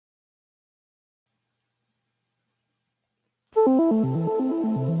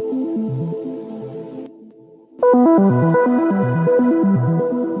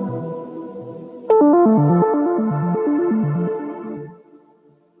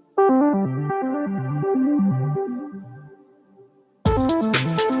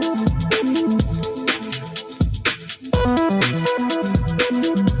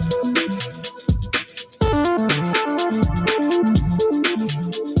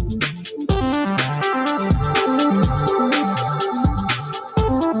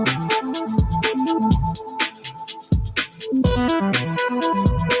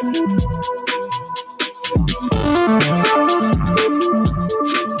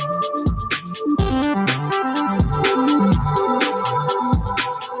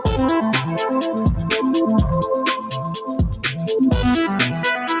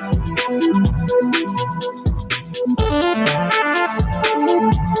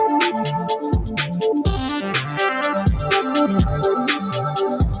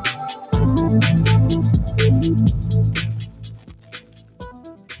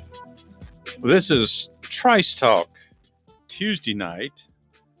This is Trice Talk, Tuesday night,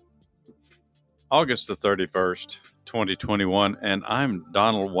 August the 31st, 2021, and I'm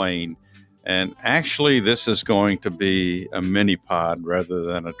Donald Wayne. And actually, this is going to be a mini pod rather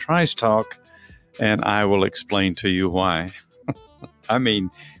than a Trice Talk, and I will explain to you why. I mean,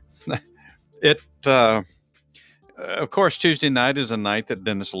 of course, Tuesday night is a night that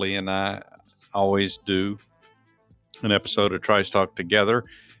Dennis Lee and I always do an episode of Trice Talk together.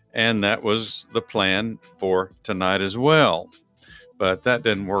 And that was the plan for tonight as well. But that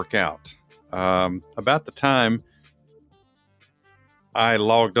didn't work out. About the time I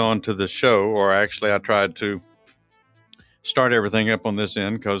logged on to the show, or actually I tried to start everything up on this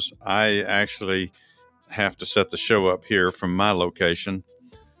end because I actually have to set the show up here from my location.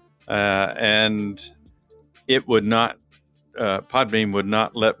 And it would not, Podbean would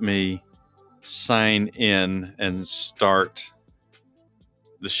not let me sign in and start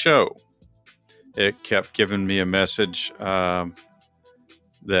the show. It kept giving me a message that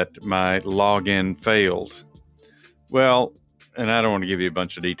my login failed. Well, and I don't want to give you a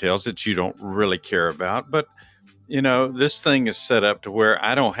bunch of details that you don't really care about, but you know, this thing is set up to where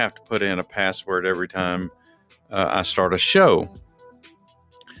I don't have to put in a password every time I start a show.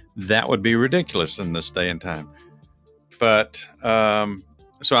 That would be ridiculous in this day and time. But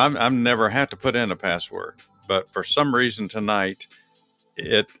so I've never had to put in a password. But for some reason tonight,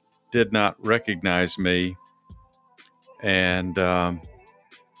 it did not recognize me, and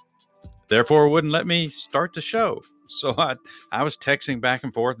therefore wouldn't let me start the show. So I was texting back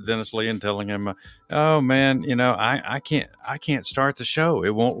and forth to Dennis Lee and telling him, "Oh man, you know, I can't start the show.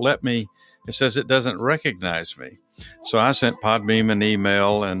 It won't let me. It says it doesn't recognize me." So I sent Podbean an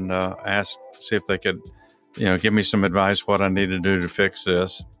email and asked see if they could, you know, give me some advice what I need to do to fix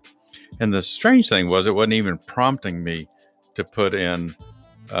this. And the strange thing was, it wasn't even prompting me to put in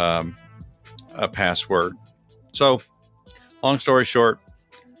a password. So, long story short,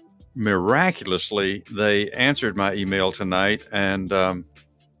 miraculously, they answered my email tonight and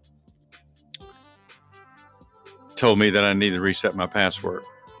told me that I need to reset my password.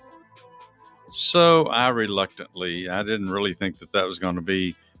 So I didn't really think that was going to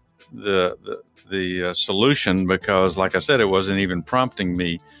be the solution, because, like I said, it wasn't even prompting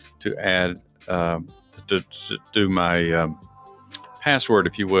me to add to do my password,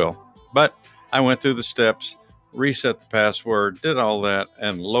 if you will. But I went through the steps, reset the password, did all that,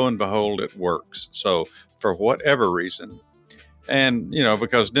 and lo and behold, it works. So for whatever reason, and you know,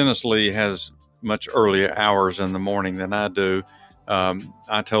 because Dennis Lee has much earlier hours in the morning than I do,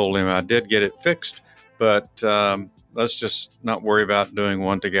 I told him I did get it fixed, but let's just not worry about doing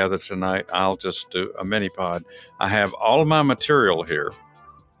one together tonight. I'll just do a mini pod. I have all of my material here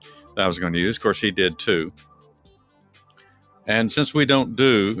that I was going to use. Of course, he did too. And since we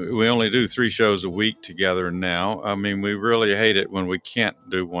only do 3 shows a week together now. I mean, we really hate it when we can't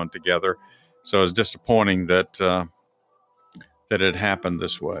do one together. So it's disappointing that it happened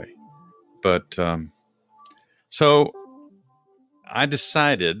this way. But so I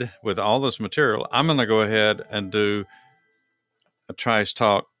decided, with all this material, I'm going to go ahead and do a Trice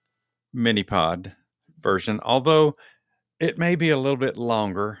Talk mini pod version, although it may be a little bit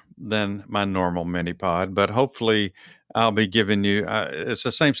longer than my normal mini pod, but hopefully I'll be giving you, it's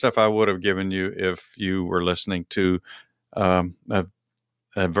the same stuff I would have given you if you were listening to a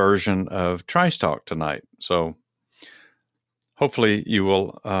version of Trice Talk tonight. So hopefully you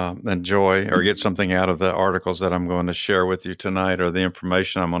will enjoy or get something out of the articles that I'm going to share with you tonight, or the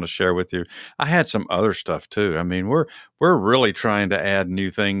information I'm going to share with you. I had some other stuff too. I mean, we're really trying to add new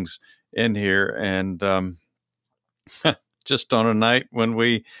things in here, and just on a night when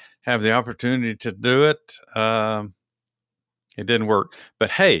we have the opportunity to do it, it didn't work.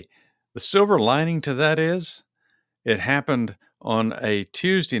 But hey, the silver lining to that is it happened on a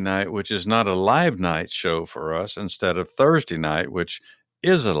Tuesday night, which is not a live night show for us, instead of Thursday night, which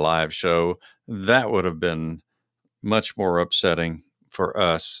is a live show. That would have been much more upsetting for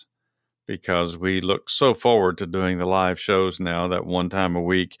us because we look so forward to doing the live shows now, that one time a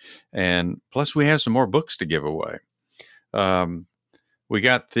week. And plus, we have some more books to give away. We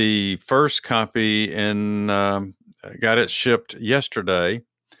got the first copy and got it shipped yesterday,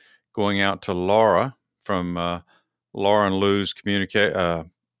 going out to Laura from Laura and Lou's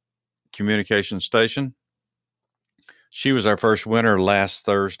communication station. She was our first winner last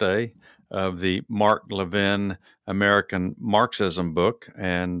Thursday of the Mark Levin American Marxism book.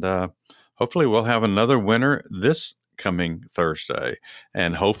 And hopefully we'll have another winner this coming Thursday.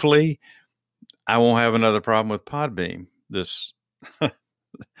 And hopefully I won't have another problem with Podbeam.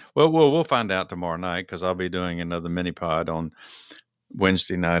 We'll find out tomorrow night, because I'll be doing another mini pod on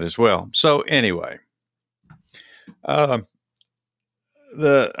Wednesday night as well. So anyway, I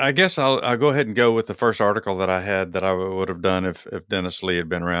guess I'll go ahead and go with the first article that I had that I would have done if Dennis Lee had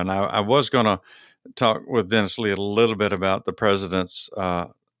been around. I was going to talk with Dennis Lee a little bit about the president's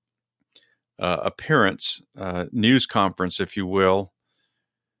appearance, news conference, if you will.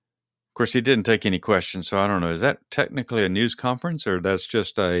 Of course, he didn't take any questions, so I don't know. Is that technically a news conference, or that's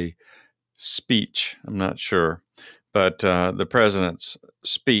just a speech? I'm not sure. But the president's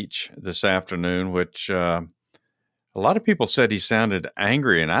speech this afternoon, which a lot of people said he sounded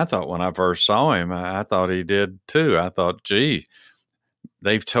angry, and I thought when I first saw him, I thought he did too. I thought, gee,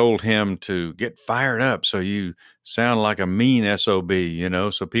 they've told him to get fired up so you sound like a mean SOB,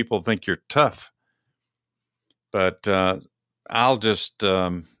 so people think you're tough. But I'll just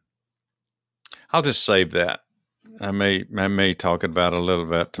save that. I may talk about it a little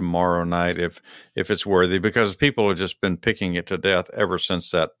bit tomorrow night if it's worthy, because people have just been picking it to death ever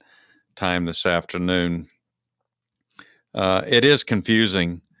since that time this afternoon. It is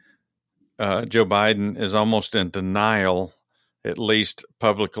confusing. Joe Biden is almost in denial, at least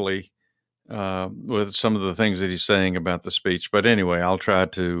publicly, with some of the things that he's saying about the speech. But anyway, I'll try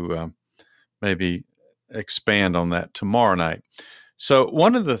to maybe expand on that tomorrow night. So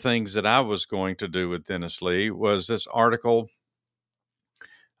one of the things that I was going to do with Dennis Lee was this article.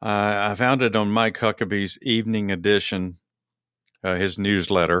 I found it on Mike Huckabee's Evening Edition, his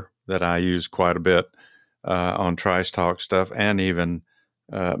newsletter that I use quite a bit on Trice Talk stuff, and even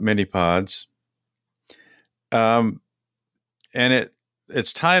mini pods. And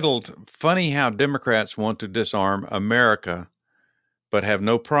it's titled, "Funny How Democrats Want to Disarm America, but Have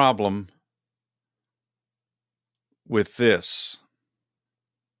No Problem with This."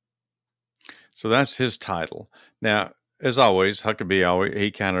 So that's his title. Now, as always, Huckabee,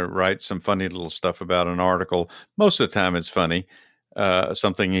 he kind of writes some funny little stuff about an article. Most of the time it's funny,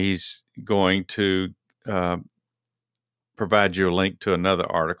 something he's going to provide you a link to another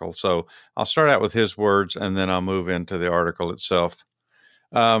article. So I'll start out with his words, and then I'll move into the article itself.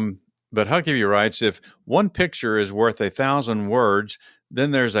 But Huckabee writes, "If one picture is worth 1,000 words,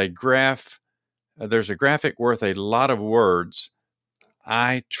 then there's a graphic worth a lot of words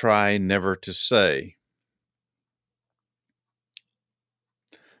I try never to say."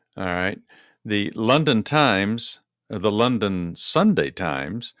 All right. The London Sunday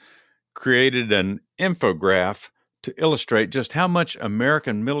Times, created an infograph to illustrate just how much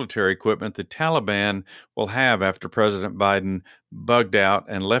American military equipment the Taliban will have after President Biden bugged out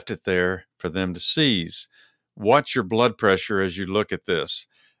and left it there for them to seize. Watch your blood pressure as you look at this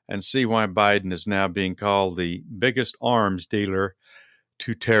and see why Biden is now being called the biggest arms dealer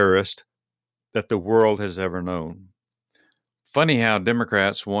to terrorists that the world has ever known. Funny how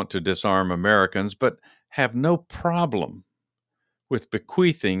Democrats want to disarm Americans, but have no problem with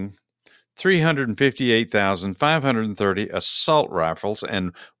bequeathing 358,530 assault rifles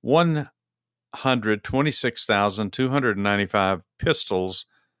and 126,295 pistols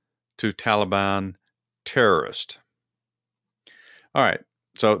to Taliban terrorists. All right,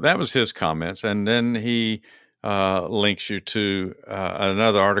 so that was his comments, and then he links you to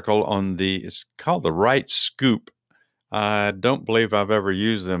another article on it's called The Right Scoop. I don't believe I've ever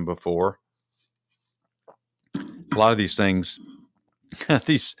used them before. A lot of these things,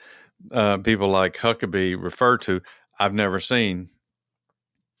 these people like Huckabee refer to, I've never seen.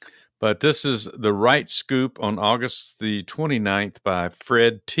 But this is The Right Scoop on August the 29th by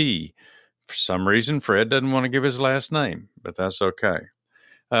Fred T. For some reason, Fred doesn't want to give his last name, but that's okay.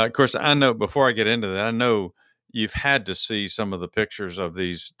 Of course, I know, before I get into that, I know you've had to see some of the pictures of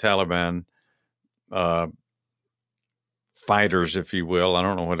these Taliban fighters, if you will, I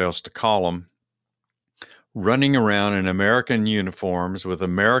don't know what else to call them, running around in American uniforms with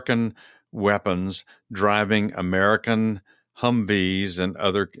American weapons, driving American Humvees and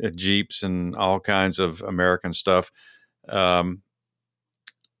other Jeeps and all kinds of American stuff um,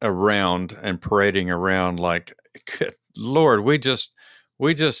 around and parading around like, good Lord, we just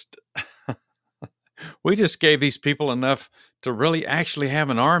we just gave these people enough to really actually have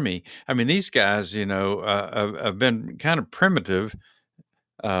an army. I mean, these guys, have been kind of primitive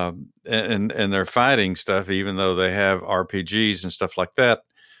and their fighting stuff, even though they have RPGs and stuff like that.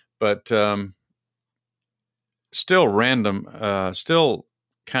 But still random, still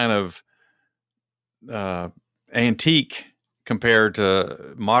kind of antique compared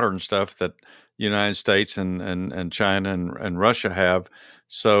to modern stuff that the United States and China and Russia have.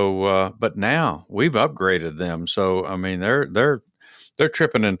 So, but now we've upgraded them. So, I mean, they're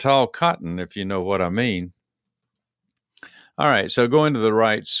tripping in tall cotton, if you know what I mean. All right, so going to the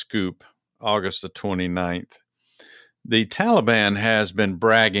right scoop, August the 29th. The Taliban has been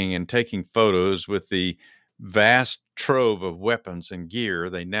bragging and taking photos with the vast trove of weapons and gear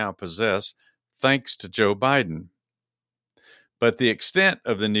they now possess, thanks to Joe Biden. But the extent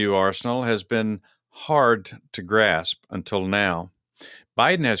of the new arsenal has been hard to grasp until now.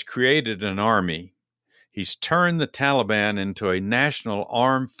 Biden has created an army. He's turned the Taliban into a national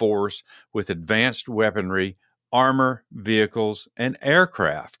armed force with advanced weaponry, armor, vehicles, and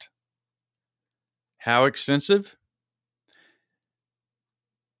aircraft. How extensive?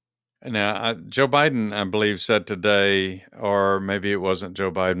 Now, Joe Biden, I believe, said today, or maybe it wasn't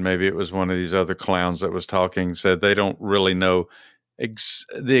Joe Biden, maybe it was one of these other clowns that was talking, said they don't really know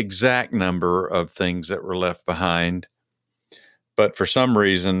the exact number of things that were left behind. But for some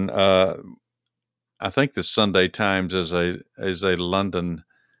reason, I think the Sunday Times is a London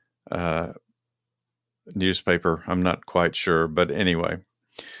newspaper. I'm not quite sure, but anyway.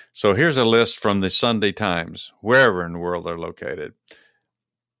 So here's a list from the Sunday Times, wherever in the world they're located.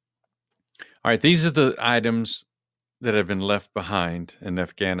 All right, these are the items that have been left behind in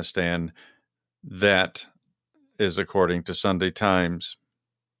Afghanistan. That is according to Sunday Times.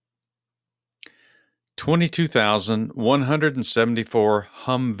 22,174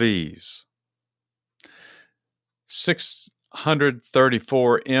 Humvees,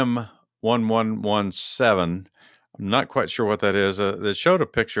 634 M1117. I'm not quite sure what that is. They showed a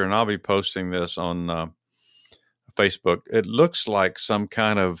picture, and I'll be posting this on Facebook. It looks like some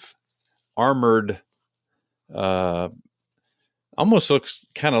kind of armored, almost looks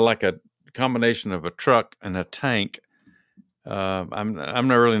kind of like a combination of a truck and a tank. I'm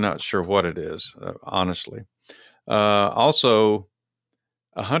really not sure what it is, honestly. Also,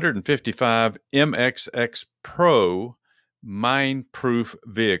 155 MXX Pro mine-proof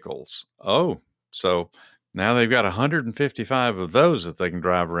vehicles. Oh, so now they've got 155 of those that they can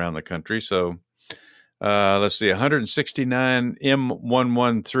drive around the country. So let's see, 169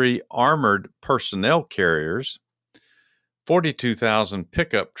 M113 armored personnel carriers, 42,000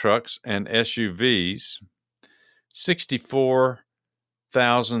 pickup trucks and SUVs,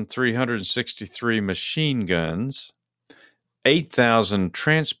 64,363 machine guns, 8,000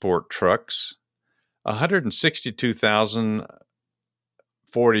 transport trucks,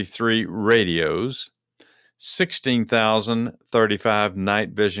 162,043 radios, 16,035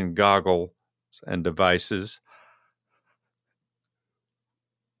 night vision goggles and devices,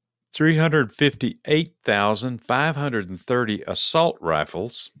 358,530 assault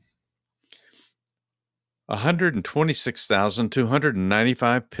rifles,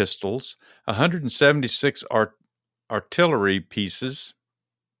 126,295 pistols, 176 artillery pieces.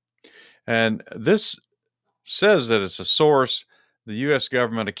 And this says that it's a source, the U.S.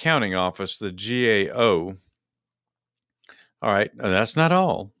 Government Accounting Office, the GAO. All right, that's not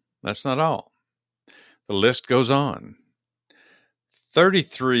all. That's not all. The list goes on.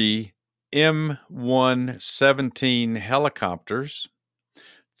 33 M117 helicopters,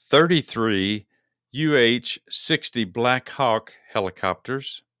 33 UH-60 Black Hawk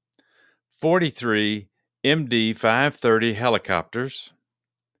helicopters, 43 MD-530 helicopters,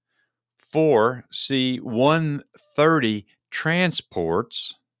 4 C-130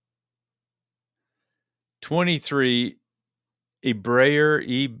 transports, 23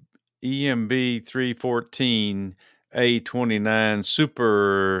 Embraer EMB 314 A29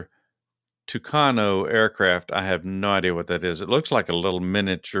 Super Tucano aircraft. I have no idea what that is. It looks like a little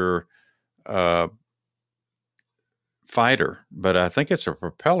miniature fighter, but I think it's a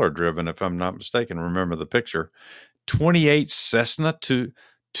propeller driven, if I'm not mistaken. Remember the picture. 28 Cessna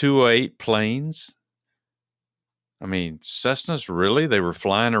 208 planes. I mean, Cessnas, really? They were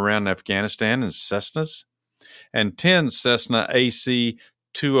flying around Afghanistan in Cessnas? and 10 Cessna AC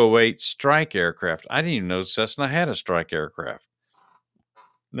 208 strike aircraft. I didn't even know Cessna had a strike aircraft.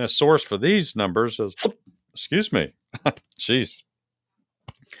 The source for these numbers is, excuse me, jeez.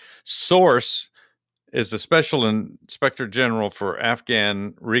 Source is the Special Inspector General for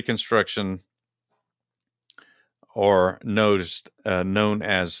Afghan Reconstruction, or known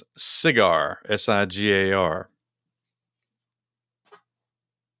as SIGAR, SIGAR.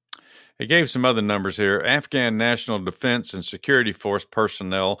 It gave some other numbers here. Afghan National Defense and Security Force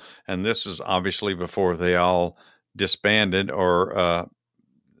personnel, and this is obviously before they all disbanded or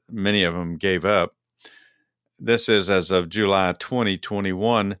many of them gave up. This is as of July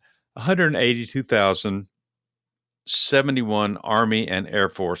 2021, 182,071 Army and Air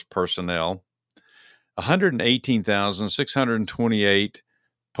Force personnel, 118,628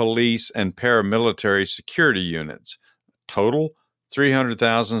 police and paramilitary security units. Total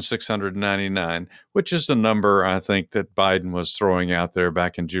 300,699, which is the number I think that Biden was throwing out there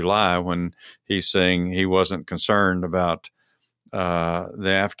back in July when he's saying he wasn't concerned about the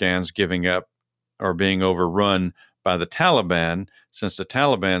Afghans giving up or being overrun by the Taliban, since the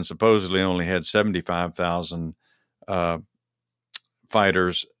Taliban supposedly only had 75,000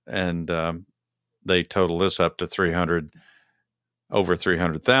 fighters, and they total this up to over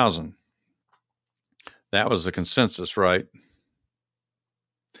 300,000. That was the consensus, right?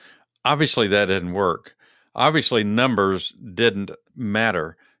 Obviously, that didn't work. Obviously, numbers didn't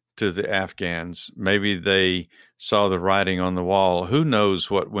matter to the Afghans. Maybe they saw the writing on the wall. Who knows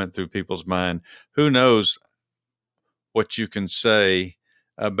what went through people's mind? Who knows what you can say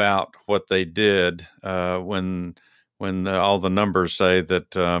about what they did when all the numbers say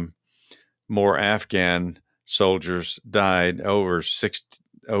that more Afghan soldiers died, over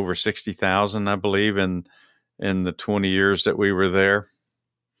 60,000, I believe, in the 20 years that we were there.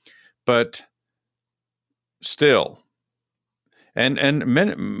 But still, and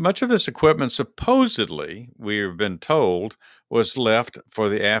much of this equipment supposedly, we have been told, was left for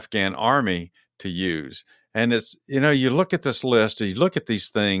the Afghan army to use. And it's, you look at this list, you look at these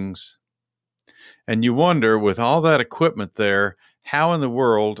things, and you wonder, with all that equipment there, how in the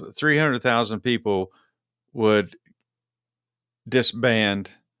world 300,000 people would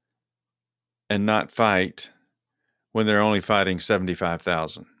disband and not fight when they're only fighting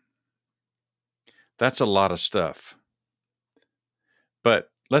 75,000. That's a lot of stuff.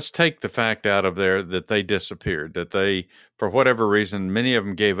 But let's take the fact out of there that they disappeared, that they, for whatever reason, many of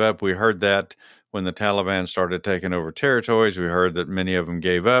them gave up. We heard that when the Taliban started taking over territories. We heard that many of them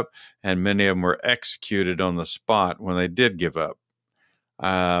gave up, and many of them were executed on the spot when they did give up.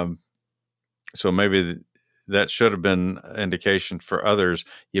 So maybe that should have been an indication for others.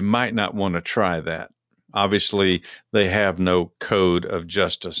 You might not want to try that. Obviously, they have no code of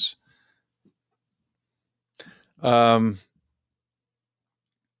justice. That's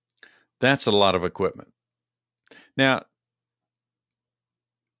a lot of equipment. Now,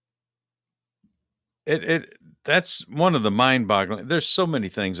 that's one of the mind-boggling. There's so many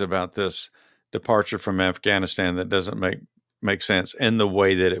things about this departure from Afghanistan that doesn't make sense in the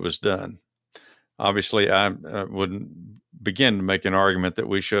way that it was done. Obviously, I wouldn't begin to make an argument that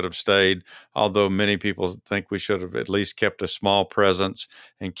we should have stayed, although many people think we should have at least kept a small presence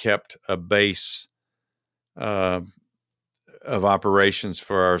and kept a base of operations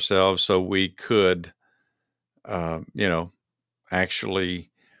for ourselves, so we could,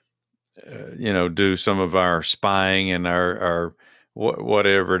 actually, do some of our spying and our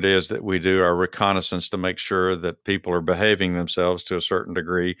whatever it is that we do, our reconnaissance, to make sure that people are behaving themselves to a certain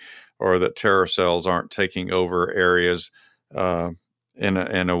degree, or that terror cells aren't taking over areas in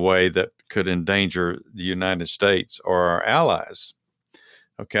a way that could endanger the United States or our allies.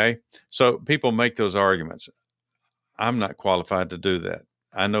 Okay, so people make those arguments. I'm not qualified to do that.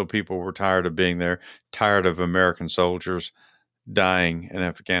 I know people were tired of being there, tired of American soldiers dying in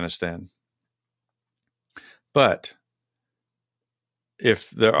Afghanistan. But if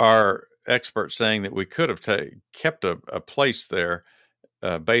there are experts saying that we could have kept a place there,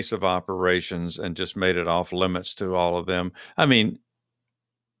 a base of operations, and just made it off limits to all of them. I mean,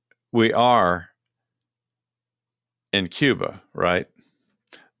 we are in Cuba, right?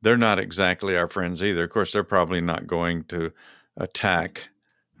 They're not exactly our friends either. Of course, they're probably not going to attack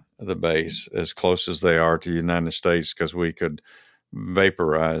the base as close as they are to the United States, because we could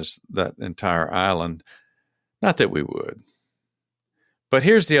vaporize that entire island. Not that we would. But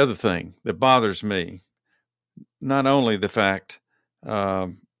here's the other thing that bothers me. Not only the fact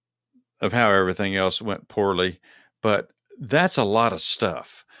of how everything else went poorly, but that's a lot of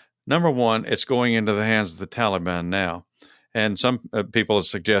stuff. Number one, it's going into the hands of the Taliban now. And some people have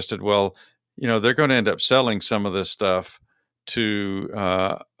suggested, well, they're going to end up selling some of this stuff to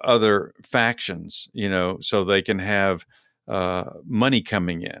other factions, so they can have money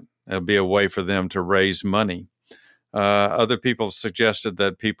coming in. It'll be a way for them to raise money. Other people suggested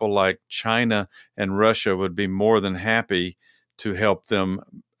that people like China and Russia would be more than happy to help them,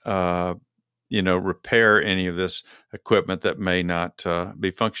 repair any of this equipment that may not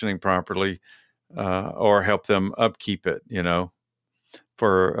be functioning properly, or help them upkeep it,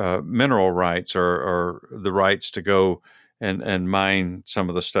 for mineral rights or the rights to go and mine some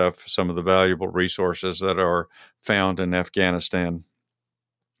of the stuff, some of the valuable resources that are found in Afghanistan.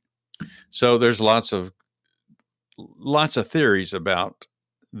 So there's lots of theories about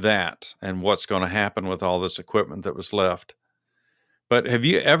that and what's going to happen with all this equipment that was left. But have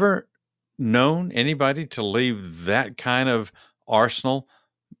you ever known anybody to leave that kind of arsenal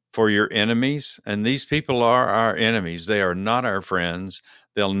for your enemies? And these people are our enemies. They are not our friends.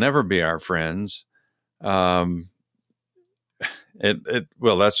 They'll never be our friends. Well,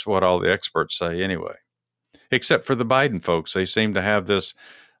 that's what all the experts say anyway, except for the Biden folks. They seem to have this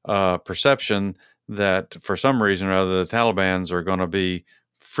perception that for some reason or other, the Taliban are going to be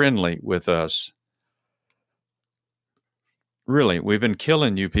friendly with us. Really, we've been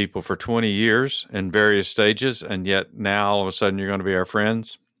killing you people for 20 years in various stages, and yet now all of a sudden you're going to be our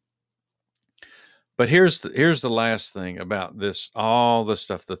friends. But here's the last thing about this, all the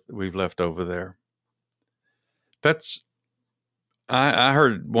stuff that we've left over there. I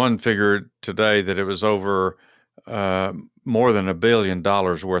heard one figure today that it was over more than $1 billion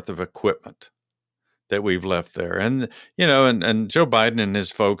worth of equipment that we've left there. And, and Joe Biden and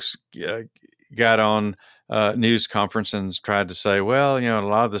his folks got on news conference and tried to say, well, a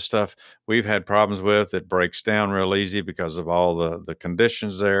lot of the stuff we've had problems with, it breaks down real easy because of all the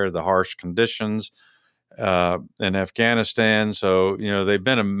conditions there, the harsh conditions in Afghanistan. So, they've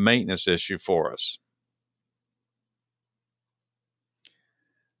been a maintenance issue for us.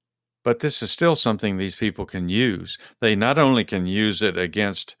 But this is still something these people can use. They not only can use it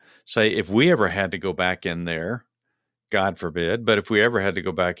against, say, if we ever had to go back in there, God forbid, but if we ever had to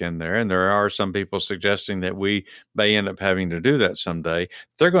go back in there, and there are some people suggesting that we may end up having to do that someday,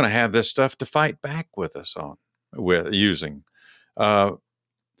 they're going to have this stuff to fight back with us using. But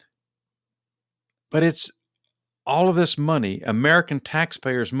it's all of this money, American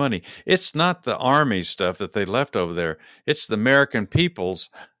taxpayers' money. It's not the Army stuff that they left over there. It's the American people's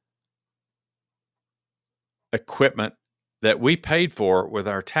equipment that we paid for with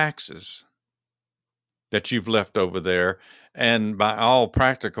our taxes that you've left over there. And by all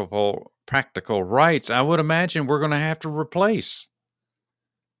practical rights, I would imagine we're going to have to replace.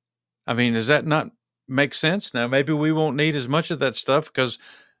 I mean, does that not make sense? Now, maybe we won't need as much of that stuff because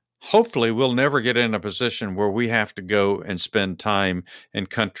hopefully we'll never get in a position where we have to go and spend time in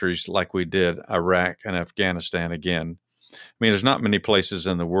countries like we did Iraq and Afghanistan again. I mean, there's not many places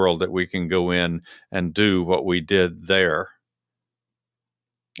in the world that we can go in and do what we did there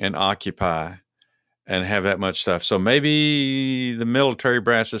and occupy and have that much stuff. So maybe the military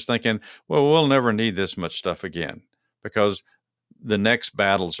brass is thinking, well, we'll never need this much stuff again because the next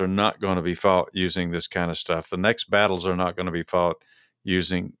battles are not going to be fought using this kind of stuff. The next battles are not going to be fought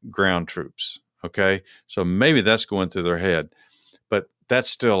using ground troops. Okay. So maybe that's going through their head. But that's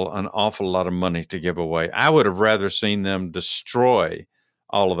still an awful lot of money to give away. I would have rather seen them destroy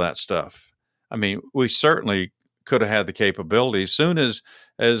all of that stuff. I mean, we certainly could have had the capability. As soon as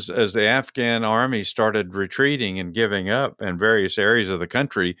the Afghan army started retreating and giving up in various areas of the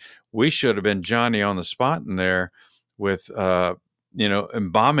country, we should have been Johnny on the spot in there with,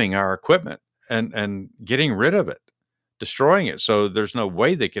 embombing our equipment and getting rid of it, destroying it. So there's no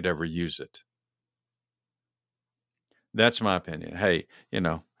way they could ever use it. That's my opinion. Hey,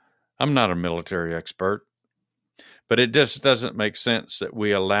 I'm not a military expert, but it just doesn't make sense that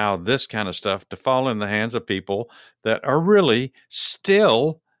we allow this kind of stuff to fall in the hands of people that are really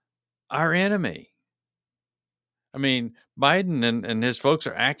still our enemy. I mean, Biden and his folks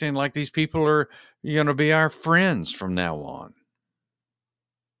are acting like these people are going to be our friends from now on.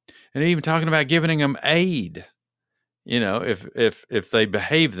 And even talking about giving them aid, if they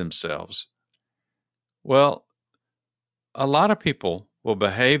behave themselves. Well, a lot of people will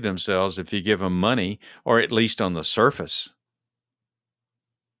behave themselves if you give them money, or at least on the surface.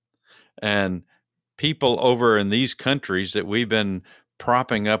 And people over in these countries that we've been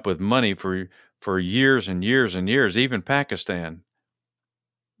propping up with money for years and years and years, even Pakistan,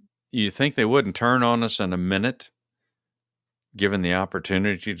 you think they wouldn't turn on us in a minute, given the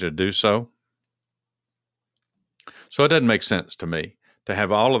opportunity to do so? So it doesn't make sense to me to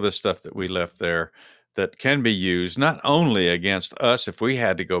have all of this stuff that we left there that can be used not only against us if we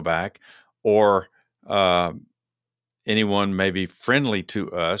had to go back, or anyone maybe friendly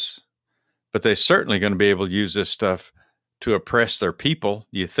to us, but they're certainly going to be able to use this stuff to oppress their people.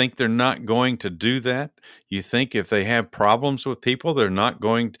 You think they're not going to do that? You think if they have problems with people, they're not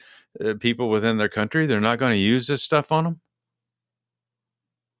going people within their country, they're not going to use this stuff on them?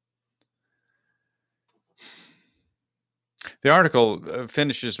 The article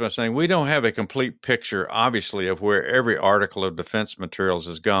finishes by saying, we don't have a complete picture, obviously, of where every article of defense materials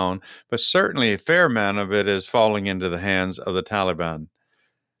has gone, but certainly a fair amount of it is falling into the hands of the Taliban,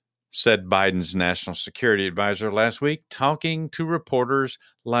 said Biden's national security advisor last week, talking to reporters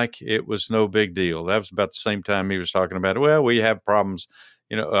like it was no big deal. That was about the same time he was talking about, well, we have problems,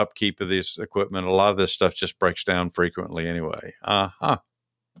 upkeep of this equipment. A lot of this stuff just breaks down frequently anyway.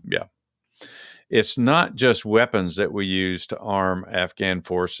 Yeah. It's not just weapons that we use to arm Afghan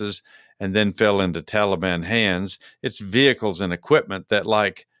forces and then fell into Taliban hands. It's vehicles and equipment that,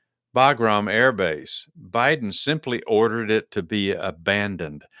 like Bagram Air Base, Biden simply ordered it to be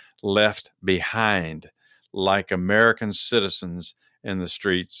abandoned, left behind, like American citizens in the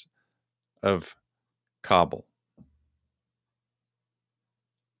streets of Kabul.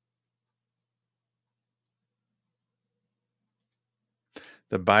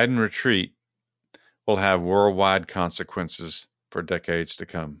 The Biden retreat will have worldwide consequences for decades to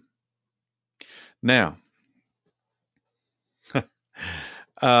come. Now,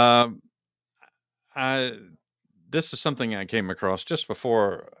 this is something I came across just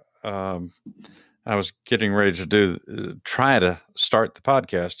before I was getting ready to try to start the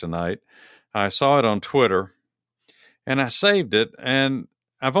podcast tonight. I saw it on Twitter, and I saved it, and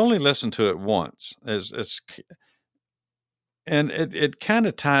I've only listened to it once. And it kind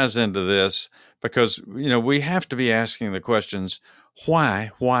of ties into this because, we have to be asking the questions,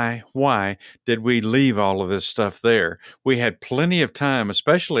 why did we leave all of this stuff there? We had plenty of time,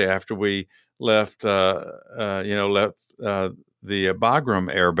 especially after we left the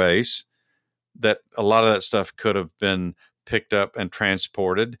Bagram Air Base, that a lot of that stuff could have been picked up and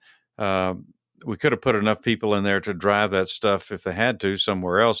transported. We could have put enough people in there to drive that stuff, if they had to,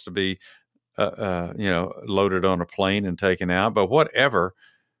 somewhere else to be loaded on a plane and taken out. But whatever,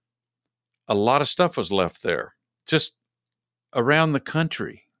 a lot of stuff was left there, just around the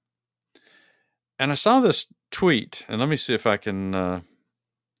country. And I saw this tweet, and let me see if I can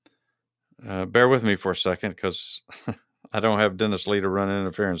bear with me for a second, because I don't have Dennis Lee to run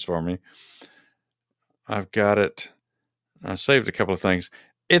interference for me. I've got it. I saved a couple of things.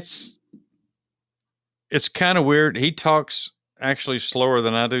 It's kind of weird. He talks actually slower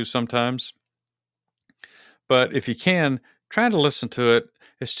than I do sometimes. But if you can, try to listen to it.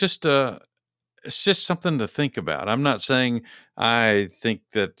 It's just something to think about. I'm not saying I think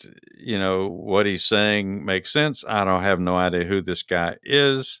that, what he's saying makes sense. I don't have no idea who this guy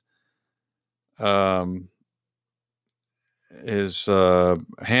is. His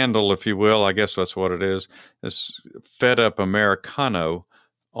handle, if you will, I guess that's what it is Fed Up Americano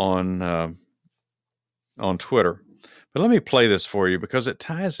on Twitter. But let me play this for you because it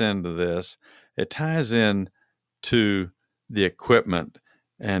ties into this. It ties in to the equipment,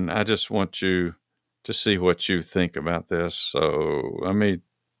 and I just want you to see what you think about this. So let me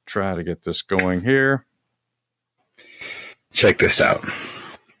try to get this going here. Check this out.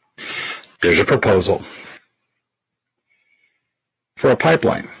 There's a proposal for a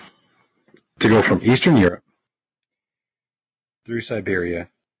pipeline to go from Eastern Europe through Siberia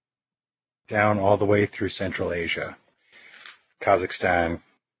down all the way through Central Asia, Kazakhstan,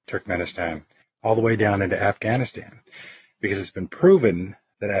 Turkmenistan, all the way down into Afghanistan, because it's been proven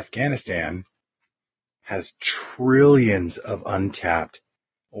that Afghanistan has trillions of untapped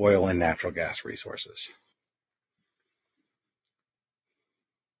oil and natural gas resources.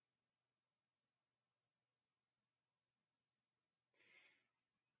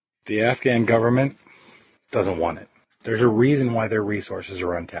 The Afghan government doesn't want it. There's a reason why their resources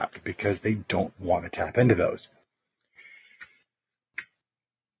are untapped, because they don't want to tap into those.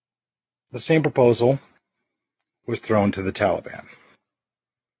 The same proposal was thrown to the Taliban,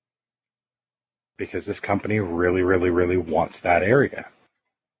 because this company really, really, really wants that area.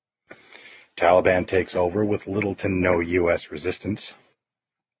 Taliban takes over with little to no U.S. resistance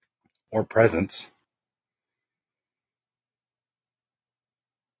or presence.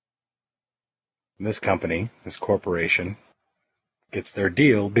 And this company, this corporation, gets their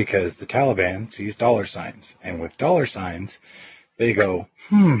deal because the Taliban sees dollar signs. And with dollar signs, they go,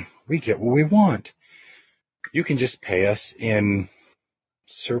 we get what we want. You can just pay us in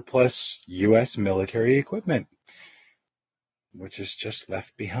surplus U.S. military equipment, which is just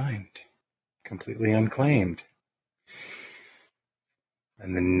left behind, completely unclaimed.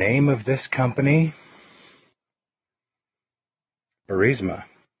 And the name of this company? Burisma.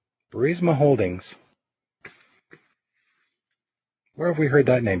 Burisma Holdings. Where have we heard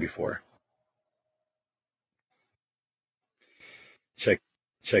that name before? Check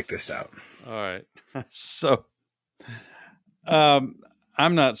this out. All right. So, I'm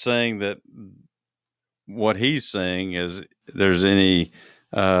not saying that what he's saying is there's any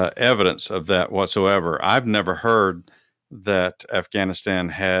evidence of that whatsoever. I've never heard that Afghanistan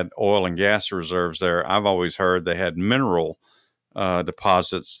had oil and gas reserves there. I've always heard they had mineral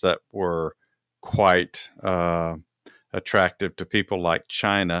deposits that were quite attractive to people like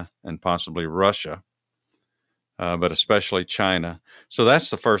China and possibly Russia, but especially China. So that's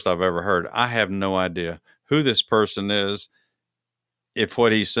the first I've ever heard. I have no idea who this person is, if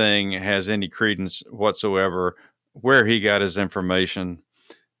what he's saying has any credence whatsoever, where he got his information.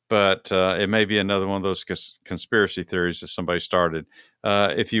 But it may be another one of those conspiracy theories that somebody started.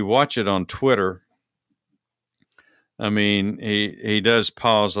 If you watch it on Twitter, I mean, he does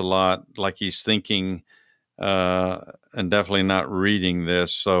pause a lot, like he's thinking, and definitely not reading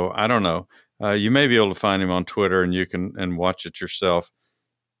this. So I don't know. You may be able to find him on Twitter, and you can watch it yourself.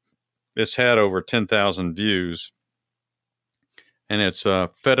 It's had over 10,000 views, and it's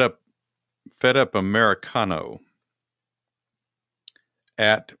Fed Up Americano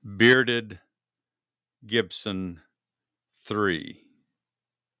at Bearded Gibson 3,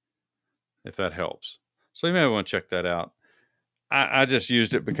 if that helps. So you may want to check that out. I just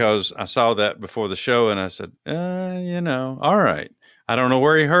used it because I saw that before the show, and I said, all right. I don't know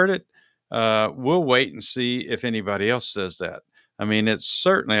where he heard it. We'll wait and see if anybody else says that. I mean, it's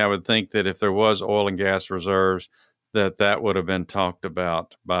certainly, I would think that if there was oil and gas reserves, that would have been talked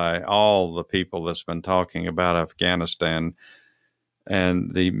about by all the people that's been talking about Afghanistan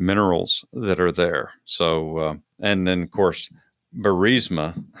and the minerals that are there. So, and then, of course,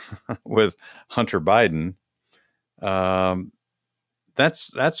 Burisma with Hunter Biden.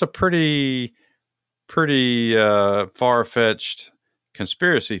 That's a pretty far-fetched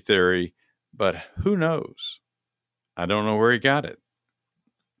conspiracy theory, but who knows? I don't know where he got it.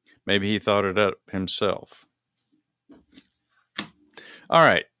 Maybe he thought it up himself. All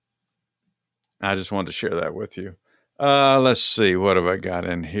right. I just wanted to share that with you. Let's see. What have I got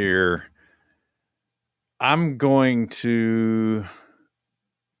in here? I'm going to...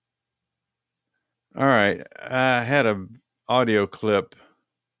 All right. I had an audio clip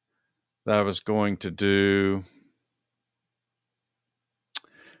that I was going to do.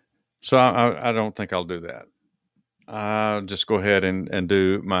 So I don't think I'll do that. I'll just go ahead and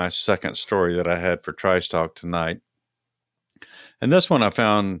do my second story that I had for Trice Talk tonight. And this one I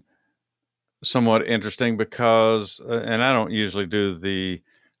found somewhat interesting because, and I don't usually do the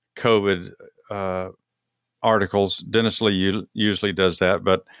COVID articles. Dennis Lee usually does that,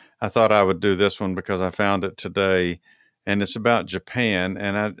 but I thought I would do this one because I found it today, and it's about Japan.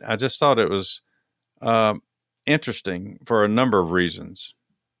 And I just thought it was interesting for a number of reasons.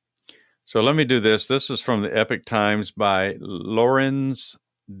 So let me do this. This is from the Epic Times by Lorenz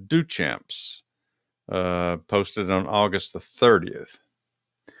Duchamps, posted on August the 30th.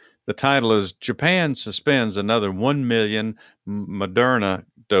 The title is Japan Suspends Another 1 Million Moderna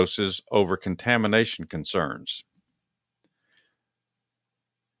Doses Over Contamination Concerns.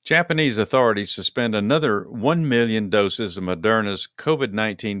 Japanese authorities suspend another 1 million doses of Moderna's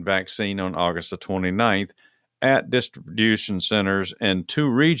COVID-19 vaccine on August the 29th at distribution centers in 2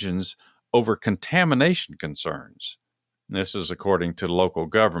 regions over contamination concerns. This is according to local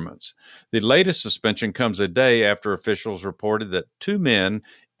governments. The latest suspension comes a day after officials reported that 2 men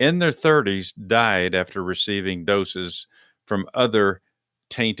in their 30s died after receiving doses from other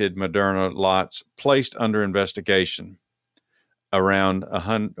tainted Moderna lots placed under investigation. Around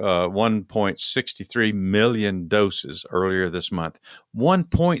 1.63 million doses earlier this month.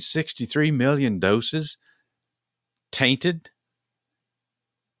 1.63 million doses tainted?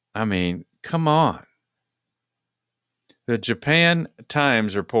 I mean, come on. The Japan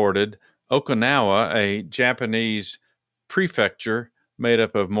Times reported Okinawa, a Japanese prefecture made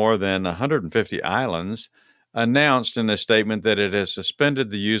up of more than 150 islands, announced in a statement that it has suspended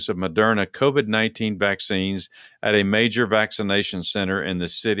the use of Moderna COVID-19 vaccines at a major vaccination center in the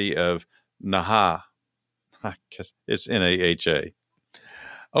city of Naha. I guess it's Naha.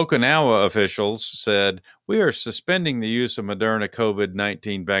 Okinawa officials said, "We are suspending the use of Moderna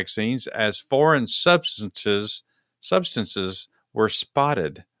COVID-19 vaccines as foreign substances were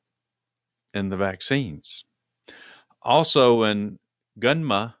spotted in the vaccines." Also in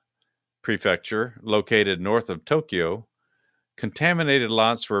Gunma Prefecture, located north of Tokyo, contaminated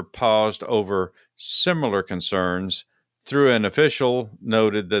lots were paused over similar concerns through an official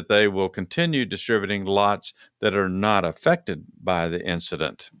noted that they will continue distributing lots that are not affected by the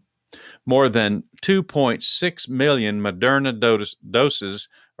incident. More than 2.6 million Moderna doses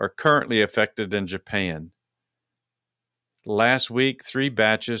are currently affected in Japan. Last week, 3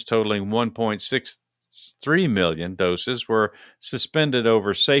 batches totaling 1.63 million doses were suspended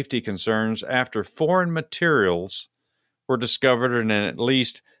over safety concerns after foreign materials were discovered in at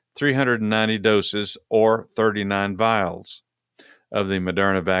least 390 doses, or 39 vials, of the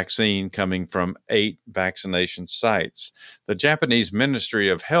Moderna vaccine coming from 8 vaccination sites. The Japanese Ministry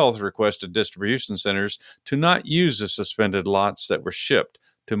of Health requested distribution centers to not use the suspended lots that were shipped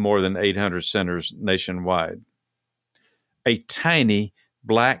to more than 800 centers nationwide. A tiny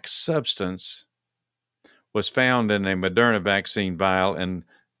black substance was found in a Moderna vaccine vial in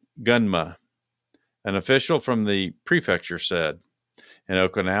Gunma, an official from the prefecture said. In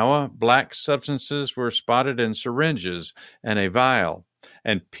Okinawa, black substances were spotted in syringes and a vial,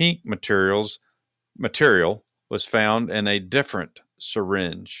 and pink material was found in a different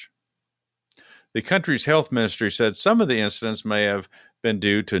syringe. The country's health ministry said some of the incidents may have been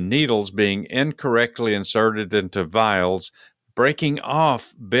due to needles being incorrectly inserted into vials, breaking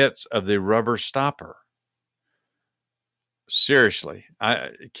off bits of the rubber stopper. Seriously,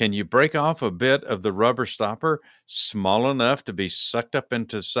 can you break off a bit of the rubber stopper small enough to be sucked up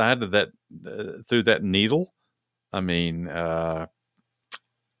into the side of that through that needle? I mean, all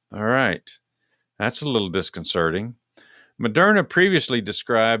right, that's a little disconcerting. Moderna previously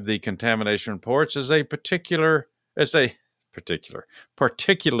described the contamination reports as a particulate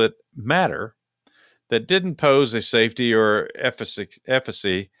matter that didn't pose a safety or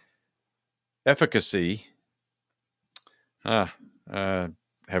efficacy.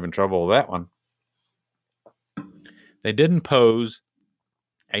 Having trouble with that one. They didn't pose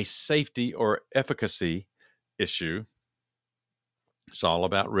a safety or efficacy issue. It's all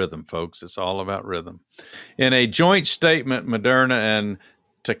about rhythm, folks. It's all about rhythm. In a joint statement, Moderna and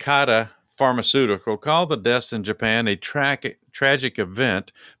Takeda Pharmaceutical called the deaths in Japan a tragic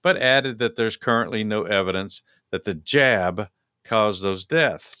event, but added that there's currently no evidence that the jab caused those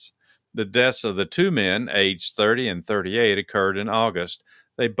deaths. The deaths of the 2 men, aged 30 and 38, occurred in August.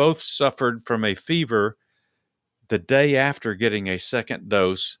 They both suffered from a fever the day after getting a second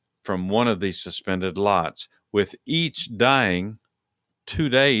dose from one of these suspended lots, with each dying 2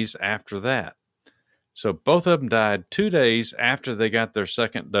 days after that. So both of them died 2 days after they got their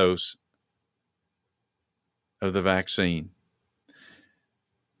second dose of the vaccine.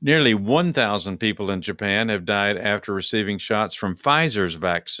 Nearly 1,000 people in Japan have died after receiving shots from Pfizer's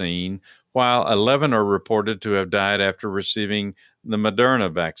vaccine, while 11 are reported to have died after receiving the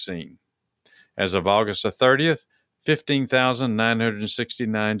Moderna vaccine. As of August the 30th,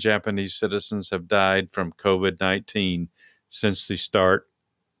 15,969 Japanese citizens have died from COVID-19 since the start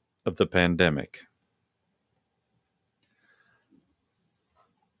of the pandemic.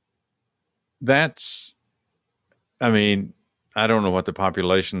 I don't know what the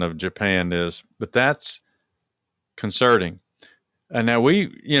population of Japan is, but that's concerning. And now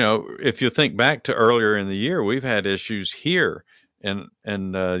if you think back to earlier in the year, we've had issues here in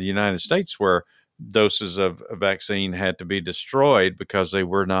the United States where doses of a vaccine had to be destroyed because they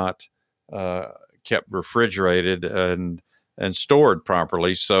were not kept refrigerated and stored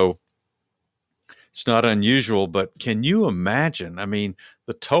properly. So it's not unusual, but can you imagine? I mean,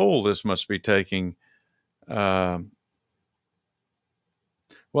 the toll this must be taking.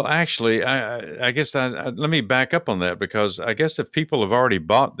 Well, actually, I guess let me back up on that, because I guess if people have already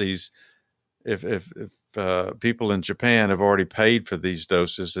bought these, if people in Japan have already paid for these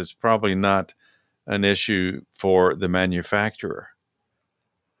doses, it's probably not an issue for the manufacturer.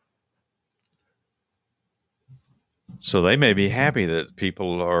 So they may be happy that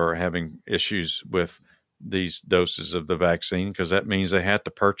people are having issues with these doses of the vaccine, because that means they have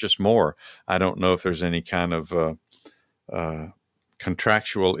to purchase more. I don't know if there's any kind of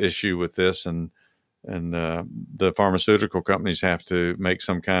contractual issue with this, and the pharmaceutical companies have to make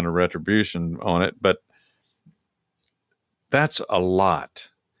some kind of retribution on it. But that's a lot.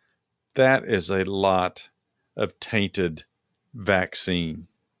 That is a lot of tainted vaccine.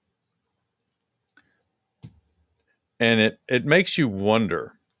 And it makes you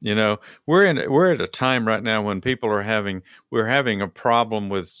wonder, we're at a time right now when we're having a problem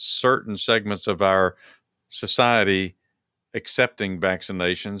with certain segments of our society accepting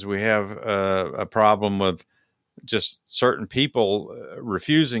vaccinations. We have a problem with just certain people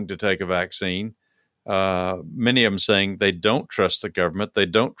refusing to take a vaccine. Many of them saying they don't trust the government. They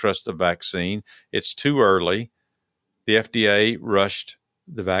don't trust the vaccine. It's too early. The FDA rushed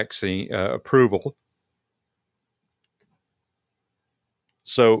the vaccine approval.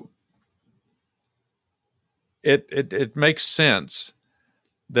 So it makes sense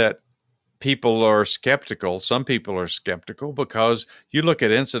that people are skeptical. Some people are skeptical because you look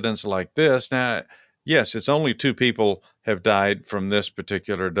at incidents like this. Now, yes, it's only 2 people have died from this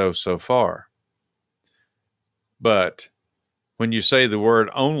particular dose so far. But when you say the word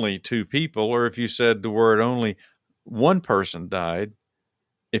only 2 people, or if you said the word only 1 person died,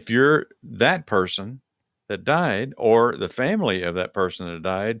 if you're that person that died or the family of that person that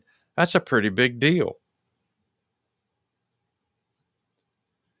died, that's a pretty big deal.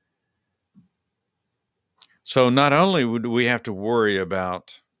 So not only would we have to worry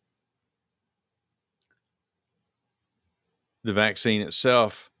about the vaccine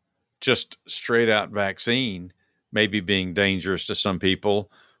itself, just straight out vaccine, maybe being dangerous to some people,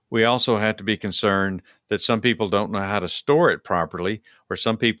 we also have to be concerned that some people don't know how to store it properly, or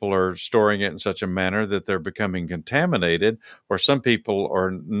some people are storing it in such a manner that they're becoming contaminated, or some people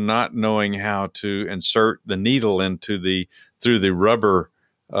are not knowing how to insert the needle through the rubber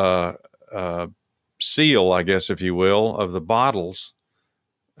uh, uh, seal, I guess, if you will, of the bottles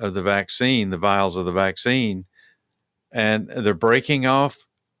of the vaccine, the vials of the vaccine, and they're breaking off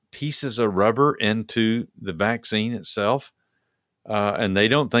pieces of rubber into the vaccine itself, and they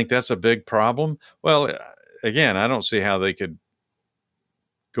don't think that's a big problem. Well, again, I don't see how they could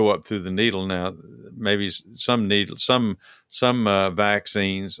go up through the needle. Now, maybe some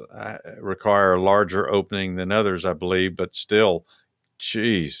vaccines require a larger opening than others, I believe, but still,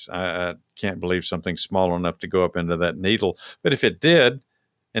 geez, I can't believe something small enough to go up into that needle. But if it did,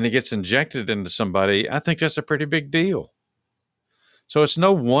 and it gets injected into somebody, I think that's a pretty big deal. So it's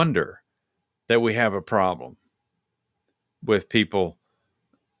no wonder that we have a problem with people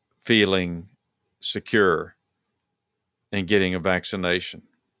feeling secure and getting a vaccination.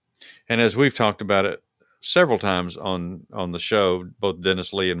 And as we've talked about it several times on the show, both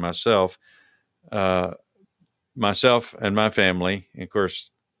Dennis Lee and uh, myself and my family, and of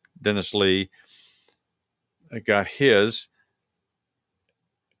course, Dennis Lee got his.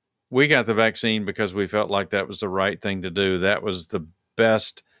 We got the vaccine because we felt like that was the right thing to do. That was the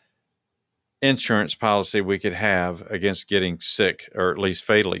best insurance policy we could have against getting sick, or at least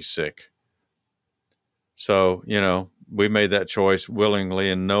fatally sick. So, we made that choice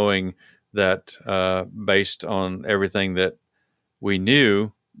willingly, and knowing that based on everything that we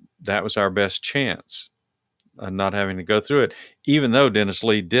knew, that was our best chance of not having to go through it, even though Dennis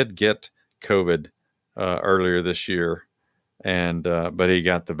Lee did get COVID earlier this year, and but he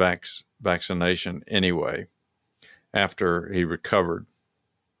got the vaccination anyway after he recovered.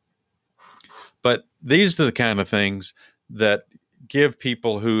 But these are the kind of things that give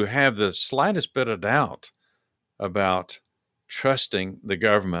people who have the slightest bit of doubt about trusting the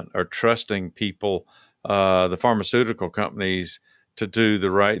government or trusting people, the pharmaceutical companies, to do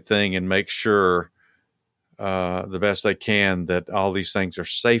the right thing and make sure the best they can that all these things are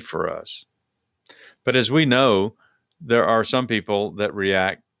safe for us. But as we know, there are some people that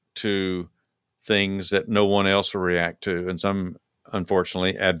react to things that no one else will react to, and some,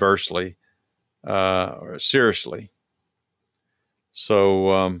 unfortunately, adversely or seriously.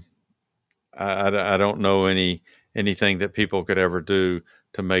 So I don't know anything that people could ever do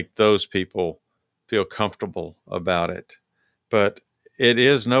to make those people feel comfortable about it. But it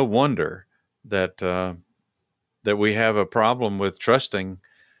is no wonder that that we have a problem with trusting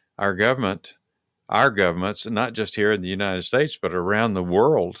our governments, not just here in the United States, but around the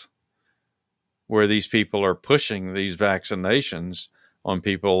world, where these people are pushing these vaccinations on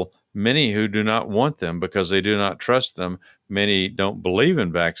people, many who do not want them because they do not trust them. Many don't believe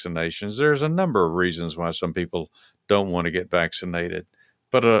in vaccinations. There's a number of reasons why some people don't want to get vaccinated.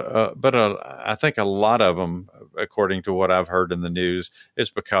 But I think a lot of them, according to what I've heard in the news,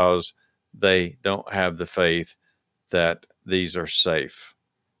 is because they don't have the faith that these are safe,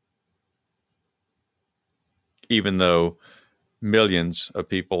 even though millions of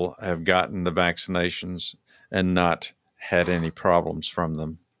people have gotten the vaccinations and not had any problems from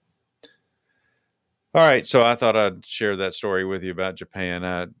them. All right, so I thought I'd share that story with you about Japan.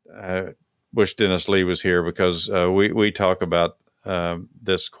 I wish Dennis Lee was here because we talk about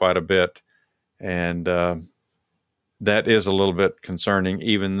this quite a bit, and that is a little bit concerning,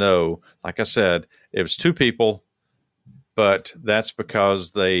 even though, like I said, it was 2 people, but that's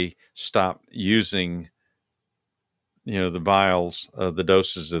because they stopped using the vials, the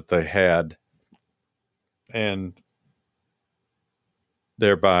doses that they had, and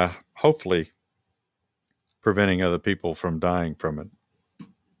thereby hopefully preventing other people from dying from it.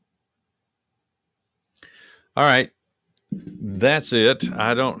 All right, that's it.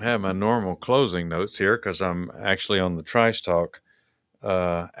 I don't have my normal closing notes here because I'm actually on the Trice Talk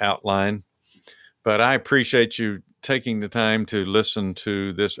outline. But I appreciate you taking the time to listen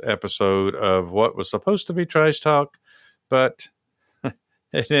to this episode of what was supposed to be Trash Talk, but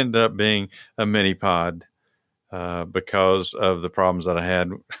it ended up being a mini pod because of the problems that I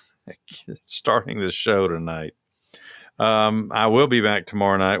had starting this show tonight. I will be back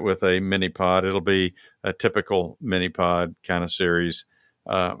tomorrow night with a mini pod. It'll be a typical mini pod kind of series.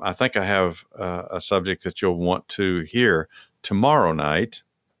 I think I have a subject that you'll want to hear tomorrow night.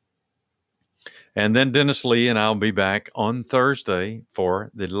 And then Dennis Lee and I'll be back on Thursday for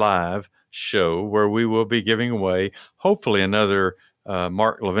the live show where we will be giving away, hopefully, another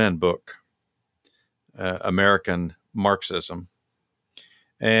Mark Levin book, American Marxism.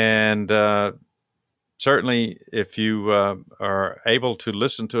 And certainly, if you are able to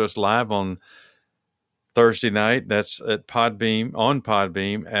listen to us live on Thursday night, that's at Podbeam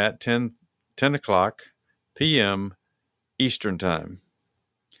at 10 o'clock p.m. Eastern Time.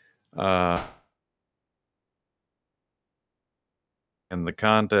 And the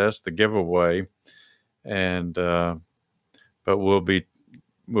contest, the giveaway, and but we'll be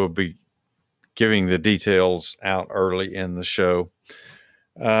giving the details out early in the show.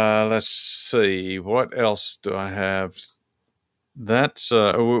 Let's see, what else do I have? That's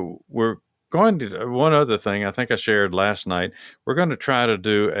we're going to one other thing. I think I shared last night. We're going to try to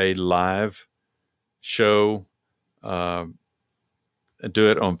do a live show. Do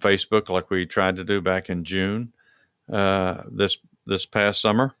it on Facebook like we tried to do back in June. This past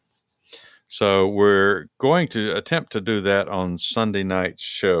summer. So we're going to attempt to do that on Sunday night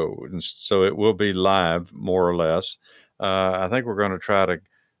show. And so it will be live, more or less. I think we're going to try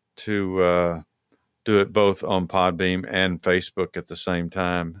to do it both on Podbeam and Facebook at the same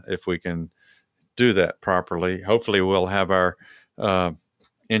time, if we can do that properly. Hopefully we'll have our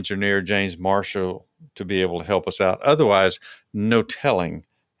engineer, James Marshall, to be able to help us out. Otherwise, no telling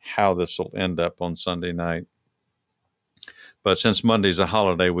how this will end up on Sunday night. But since Monday's a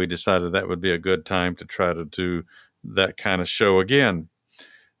holiday, we decided that would be a good time to try to do that kind of show again.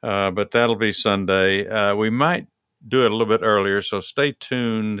 But that'll be Sunday. We might do it a little bit earlier, so stay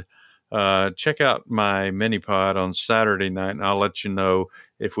tuned. Check out my mini pod on Saturday night, and I'll let you know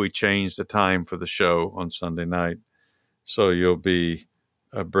if we change the time for the show on Sunday night. So you'll be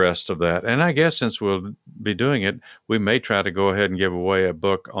abreast of that. And I guess since we'll be doing it, we may try to go ahead and give away a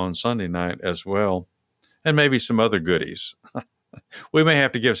book on Sunday night as well. And maybe some other goodies. We may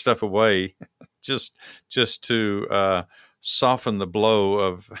have to give stuff away just to soften the blow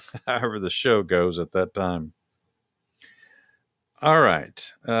of however the show goes at that time. All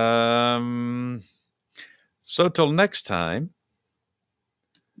right. So till next time,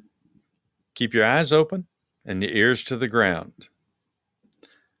 keep your eyes open and your ears to the ground.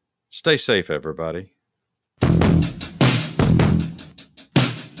 Stay safe, everybody.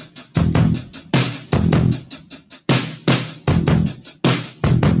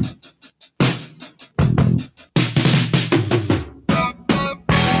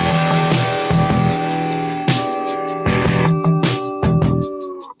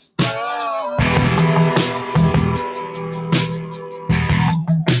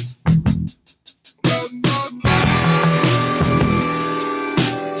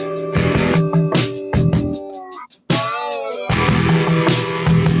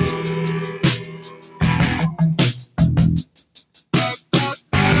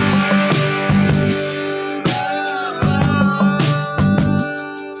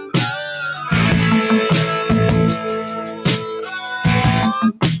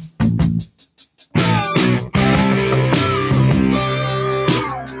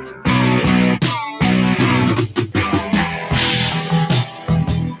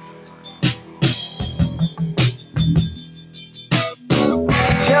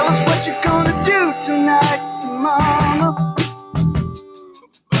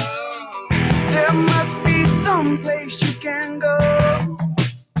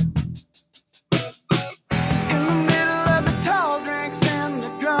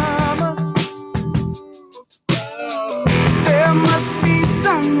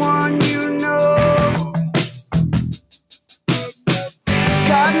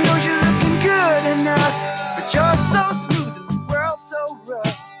 You're so smooth and the world's so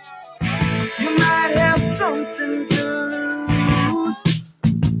rough. You might have something to